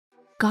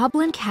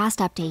Goblin cast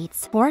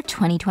updates for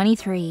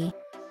 2023.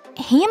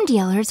 Hey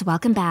MDLers,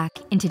 welcome back.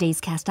 In today's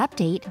cast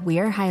update, we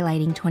are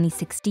highlighting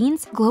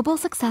 2016's global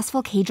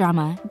successful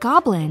K-drama,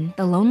 Goblin,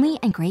 the Lonely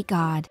and Great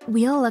God.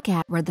 We'll look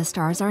at where the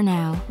stars are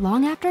now,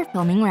 long after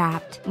filming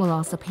wrapped. We'll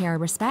also pay our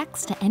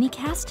respects to any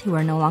cast who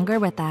are no longer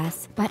with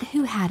us, but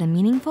who had a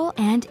meaningful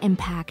and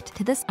impact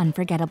to this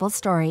unforgettable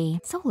story.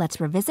 So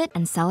let's revisit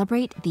and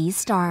celebrate these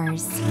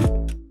stars.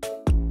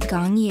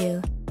 Gong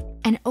Yu.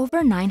 An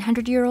over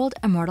 900-year-old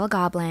immortal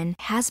goblin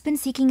has been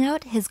seeking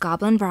out his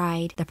goblin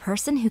bride, the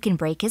person who can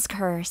break his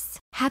curse.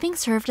 Having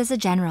served as a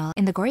general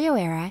in the Goryeo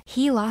era,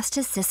 he lost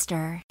his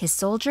sister, his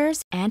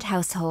soldiers, and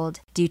household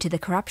due to the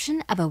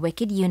corruption of a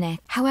wicked eunuch.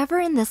 However,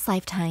 in this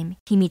lifetime,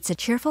 he meets a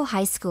cheerful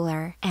high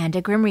schooler and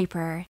a grim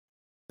reaper.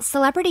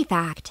 Celebrity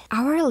fact,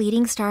 our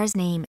leading star's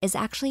name is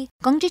actually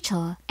Gong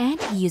Ji-chul, and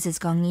he uses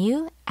Gong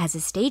Yu as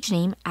his stage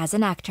name as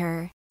an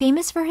actor.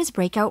 Famous for his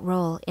breakout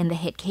role in the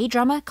hit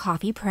K-drama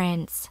Coffee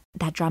Prince.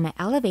 That drama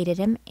elevated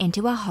him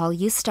into a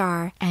Hallyu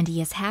star, and he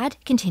has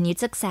had continued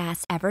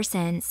success ever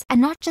since.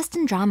 And not just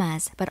in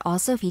dramas, but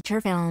also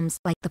feature films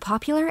like the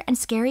popular and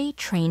scary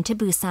Train to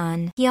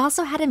Busan. He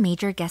also had a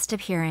major guest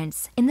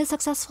appearance in the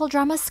successful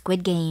drama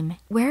Squid Game,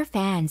 where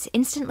fans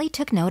instantly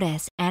took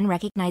notice and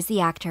recognized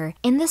the actor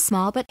in this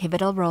small but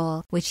pivotal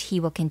role, which he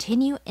will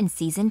continue in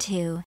Season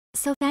 2.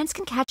 So fans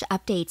can catch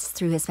updates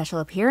through his special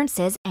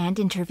appearances and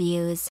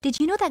interviews. Did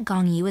you know that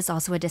Gong Yu is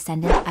also a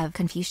descendant of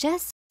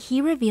Confucius? He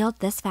revealed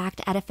this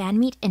fact at a fan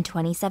meet in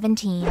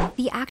 2017.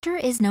 The actor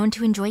is known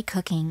to enjoy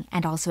cooking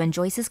and also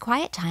enjoys his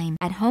quiet time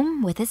at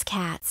home with his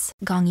cats.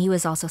 Gong Yu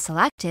is also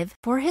selective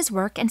for his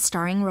work and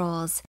starring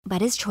roles, but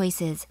his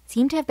choices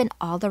seem to have been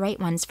all the right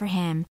ones for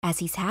him, as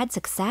he's had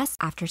success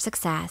after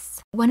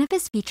success. One of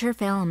his feature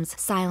films,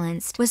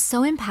 Silenced, was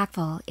so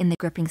impactful in the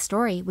gripping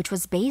story, which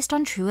was based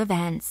on true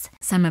events.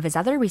 Some of his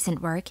other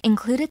recent work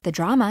included the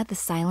drama The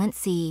Silent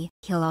Sea.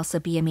 He'll also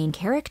be a main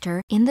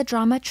character in the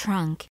drama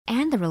Trunk,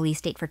 and the release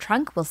date for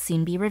Trunk will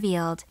soon be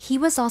revealed. He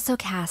was also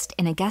cast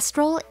in a guest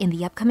role in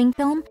the upcoming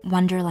film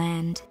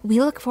Wonderland. We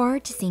look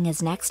forward to seeing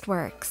his next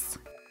works.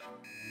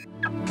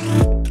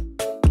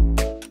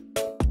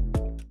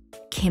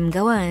 Kim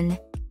Go-eun.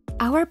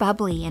 Our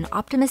bubbly and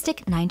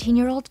optimistic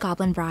 19-year-old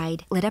goblin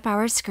bride lit up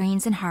our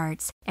screens and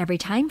hearts every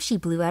time she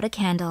blew out a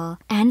candle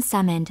and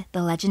summoned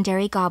the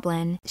legendary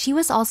Goblin. She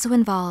was also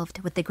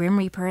involved with the Grim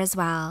Reaper as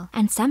well,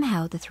 and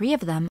somehow the three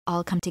of them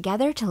all come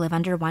together to live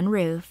under one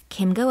roof.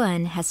 Kim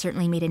Go-eun has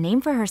certainly made a name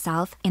for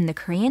herself in the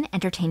Korean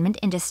entertainment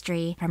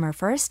industry from her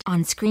first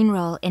on-screen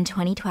role in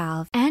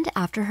 2012, and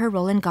after her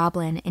role in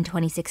Goblin in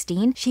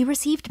 2016, she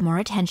received more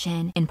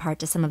attention, in part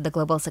to some of the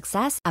global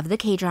success of the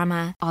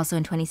K-drama. Also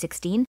in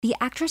 2016, the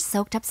actress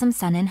soaked up some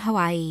sun in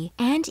Hawaii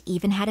and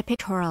even had a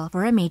pictorial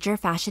for a major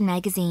fashion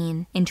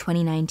magazine. In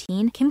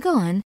 2019, Kim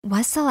Go-eun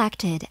was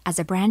selected as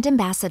a brand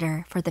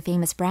ambassador for the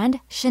famous brand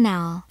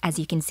Chanel. As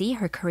you can see,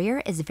 her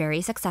career is very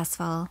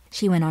successful.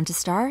 She went on to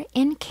star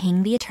in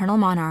King the Eternal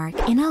Monarch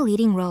in a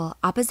leading role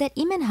opposite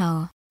Lee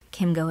Min-ho.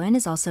 Kim Go-eun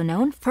is also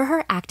known for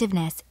her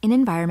activeness in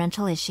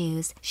environmental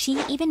issues.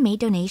 She even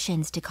made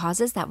donations to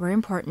causes that were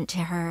important to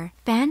her.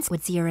 Fans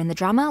would see her in the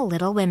drama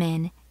Little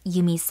Women,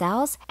 Yumi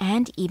Cells,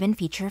 and even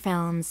feature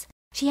films.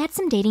 She had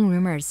some dating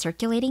rumors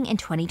circulating in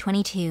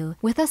 2022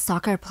 with a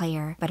soccer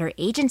player, but her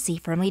agency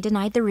firmly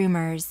denied the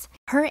rumors.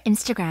 Her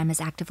Instagram is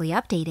actively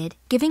updated,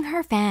 giving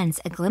her fans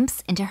a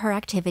glimpse into her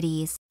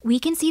activities. We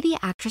can see the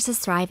actress is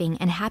thriving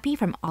and happy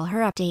from all her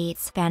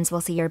updates. Fans will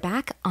see her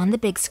back on the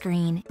big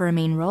screen for a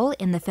main role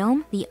in the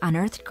film The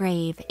Unearthed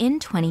Grave in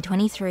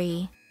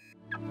 2023.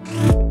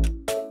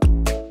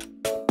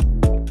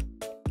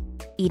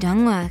 Lee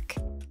Dong-wook.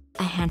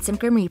 A handsome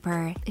Grim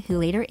Reaper who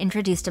later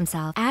introduced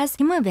himself as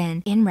Kim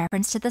Woo-bin in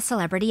reference to the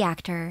celebrity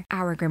actor.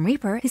 Our Grim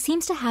Reaper who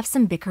seems to have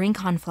some bickering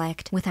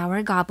conflict with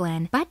our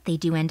Goblin, but they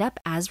do end up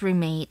as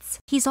roommates.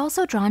 He's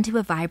also drawn to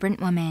a vibrant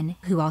woman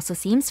who also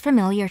seems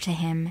familiar to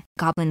him.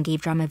 Goblin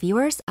gave drama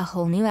viewers a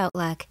whole new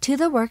outlook to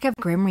the work of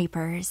Grim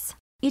Reapers.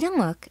 Lee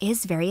Dong-wook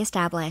is very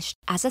established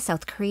as a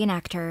South Korean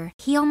actor.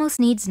 He almost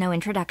needs no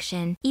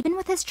introduction, even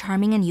with his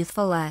charming and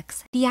youthful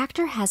looks. The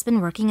actor has been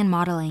working in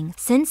modeling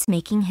since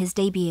making his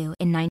debut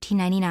in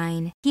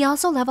 1999. He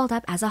also leveled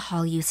up as a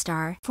Hallyu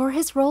star for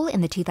his role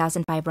in the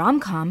 2005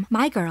 rom-com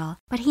My Girl,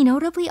 but he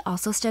notably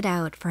also stood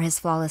out for his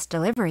flawless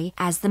delivery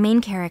as the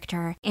main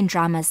character in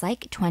dramas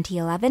like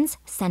 2011's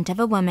Scent of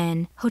a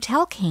Woman,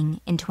 Hotel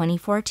King in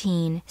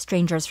 2014,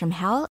 Strangers from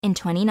Hell in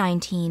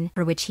 2019,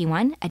 for which he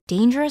won a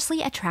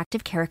dangerously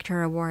attractive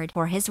Character Award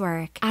for his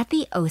work at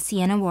the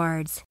OCN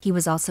Awards. He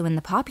was also in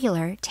the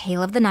popular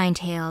Tale of the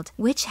Nine-Tailed,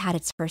 which had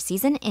its first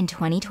season in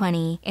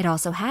 2020. It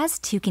also has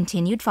 2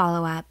 continued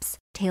follow-ups.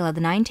 Tale of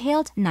the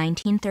Nine-Tailed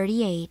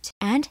 1938,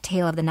 and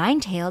Tale of the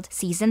Nine-Tailed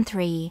Season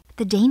 3.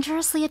 The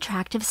dangerously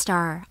attractive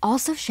star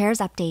also shares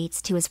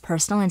updates to his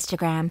personal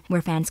Instagram,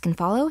 where fans can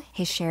follow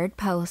his shared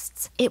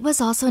posts. It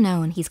was also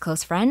known he's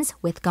close friends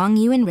with Gong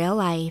Yoo in real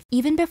life,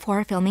 even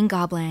before filming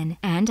Goblin,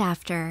 and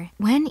after.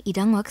 When Lee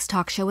Dong-wook's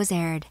talk show was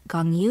aired,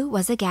 Gong Yoo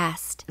was a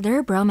guest.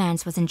 Their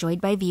bromance was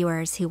enjoyed by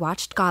viewers who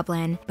watched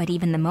Goblin, but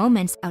even the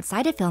moments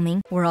outside of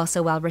filming were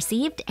also well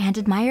received and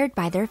admired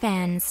by their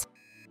fans.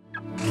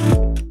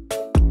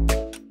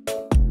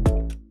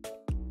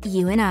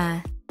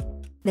 Yoon-ah.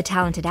 The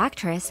talented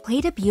actress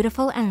played a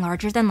beautiful and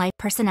larger-than-life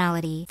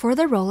personality for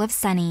the role of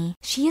Sunny.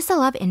 She is the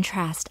love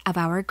interest of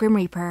our Grim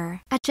Reaper.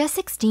 At just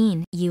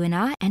 16,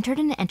 Yoon-ah entered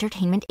an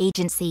entertainment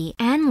agency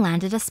and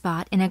landed a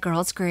spot in a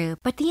girls' group,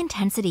 but the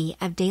intensity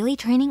of daily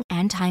training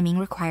and timing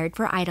required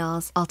for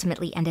idols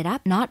ultimately ended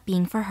up not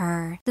being for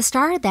her. The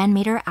star then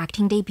made her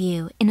acting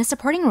debut in a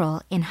supporting role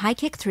in High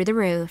Kick Through the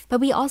Roof,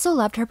 but we also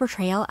loved her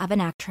portrayal of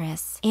an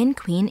actress in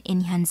Queen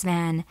In-hyun's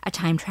Man, a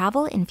time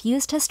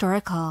travel-infused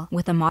historical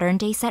with a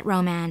modern-day set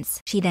romance.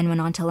 She then went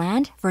on to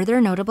land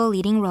further notable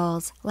leading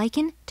roles, like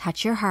in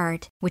Touch Your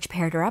Heart, which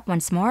paired her up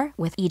once more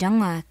with Lee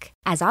Dong-wook,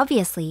 as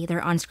obviously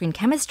their on-screen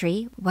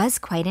chemistry was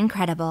quite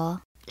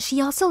incredible. She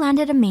also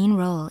landed a main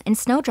role in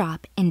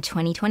Snowdrop in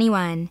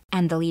 2021,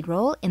 and the lead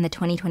role in the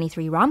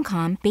 2023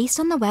 rom-com based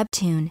on the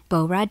webtoon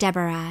Bora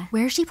Deborah,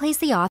 where she plays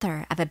the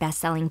author of a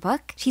best-selling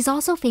book. She's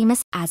also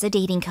famous as a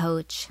dating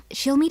coach.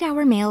 She'll meet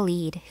our male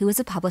lead, who is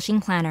a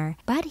publishing planner,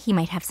 but he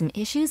might have some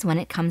issues when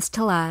it comes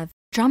to love.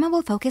 Drama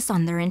will focus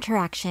on their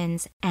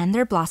interactions and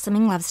their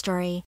blossoming love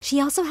story.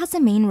 She also has a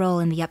main role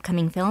in the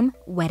upcoming film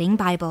Wedding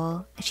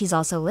Bible. She's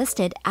also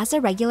listed as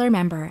a regular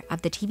member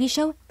of the TV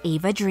show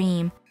Ava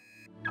Dream.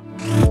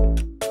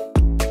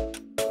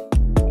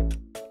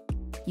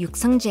 Yuk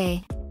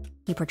Sung-jae.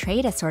 He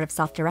portrayed a sort of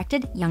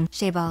self-directed young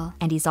chaebol,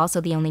 and he's also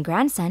the only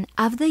grandson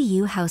of the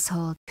Yoo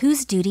household,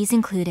 whose duties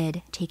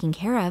included taking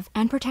care of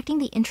and protecting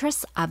the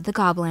interests of the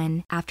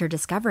Goblin. After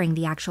discovering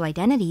the actual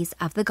identities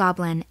of the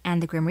Goblin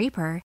and the Grim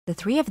Reaper, the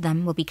three of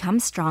them will become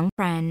strong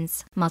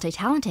friends.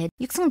 Multi-talented,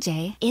 Yuk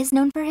Sung-jae is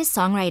known for his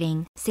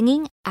songwriting,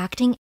 singing,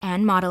 acting,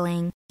 and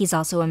modeling. He's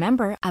also a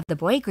member of the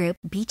boy group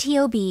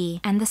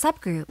BTOB and the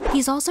subgroup.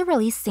 He's also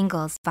released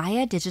singles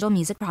via Digital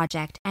Music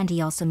Project, and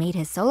he also made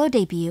his solo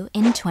debut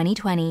in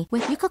 2020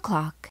 with Yuka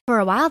Clock. For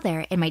a while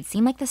there, it might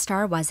seem like the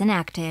star was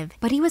inactive,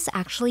 but he was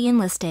actually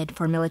enlisted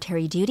for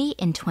military duty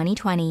in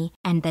 2020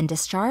 and then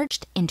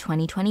discharged in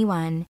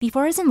 2021.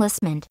 Before his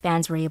enlistment,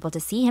 fans were able to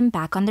see him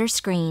back on their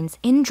screens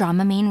in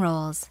drama main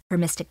roles for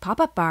Mystic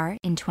Pop-Up Bar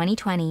in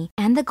 2020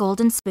 and The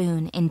Golden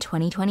Spoon in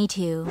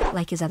 2022.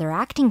 Like his other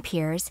acting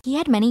peers, he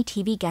had many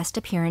TV guest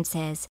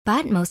appearances,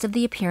 but most of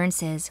the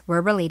appearances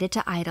were related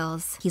to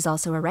idols. He's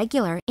also a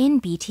regular in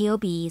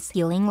BTOB's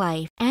Healing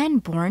Life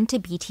and Born to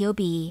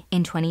BTOB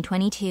in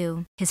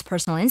 2022. His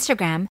personal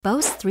Instagram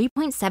boasts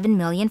 3.7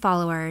 million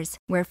followers,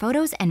 where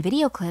photos and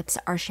video clips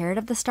are shared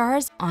of the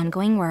star's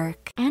ongoing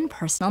work and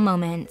personal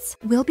moments.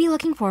 We'll be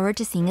looking forward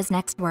to seeing his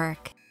next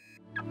work.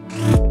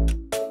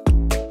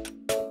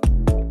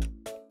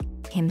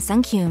 Kim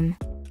Sung-kyum.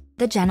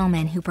 The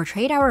gentleman who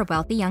portrayed our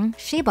wealthy young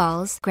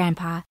chaebol's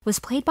grandpa was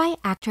played by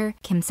actor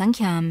Kim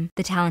Sung-kyum.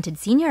 The talented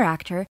senior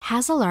actor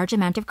has a large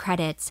amount of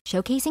credits,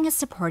 showcasing his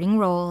supporting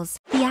roles.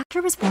 The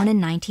actor was born in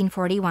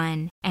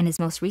 1941, and his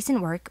most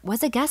recent work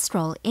was a guest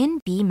role in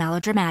Be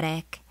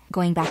Melodramatic.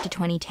 Going back to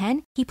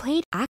 2010, he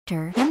played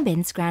actor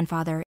Hyunbin's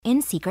grandfather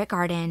in Secret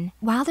Garden.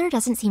 While there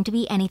doesn't seem to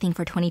be anything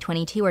for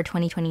 2022 or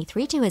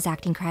 2023 to his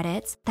acting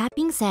credits, that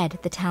being said,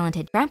 the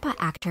talented grandpa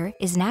actor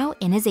is now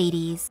in his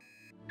 80s.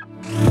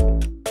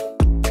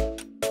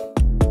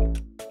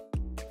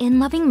 In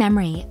loving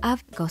memory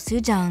of Go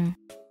Soo-jung.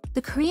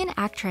 The Korean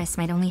actress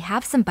might only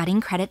have some budding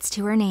credits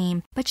to her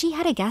name, but she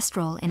had a guest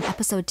role in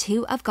episode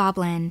 2 of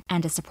Goblin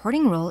and a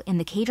supporting role in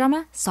the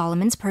K-drama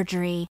Solomon's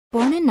Perjury.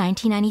 Born in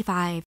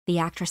 1995, the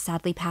actress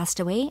sadly passed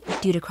away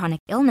due to chronic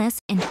illness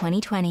in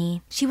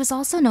 2020. She was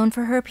also known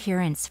for her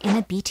appearance in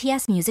a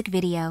BTS music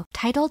video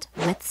titled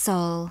With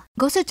Soul.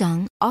 Go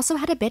Soo-jung also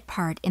had a bit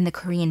part in the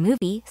Korean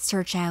movie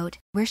Search Out,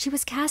 where she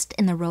was cast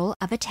in the role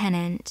of a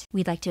tenant.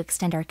 We'd like to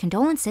extend our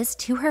condolences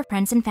to her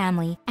friends and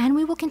family, and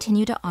we will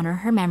continue to honor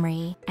her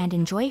memory and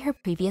enjoy her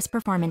previous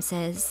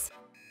performances.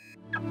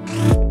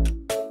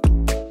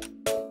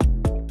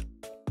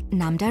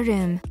 Nam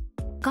Da-reum.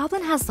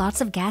 Goblin has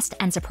lots of guest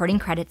and supporting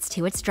credits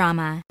to its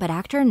drama, but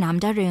actor Nam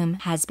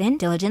Da-reum has been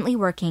diligently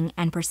working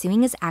and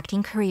pursuing his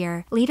acting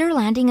career, later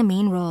landing a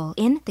main role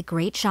in The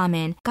Great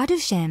Shaman,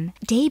 Gadushim.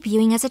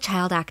 Debuting as a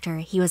child actor,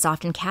 he was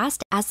often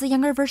cast as the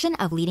younger version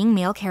of leading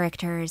male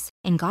characters.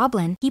 In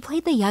Goblin, he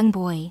played the young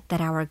boy that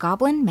our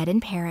Goblin met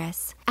in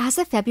Paris. As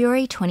of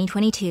February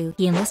 2022,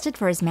 he enlisted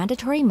for his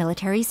mandatory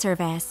military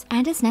service,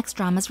 and his next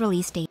drama's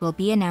release date will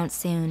be announced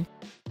soon.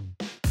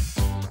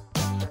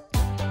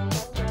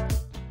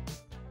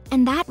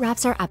 And that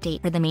wraps our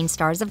update for the main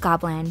stars of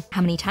Goblin.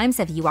 How many times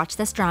have you watched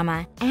this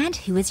drama? And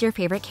who is your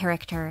favorite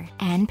character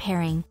and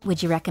pairing?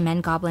 Would you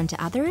recommend Goblin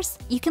to others?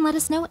 You can let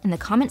us know in the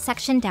comment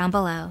section down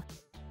below.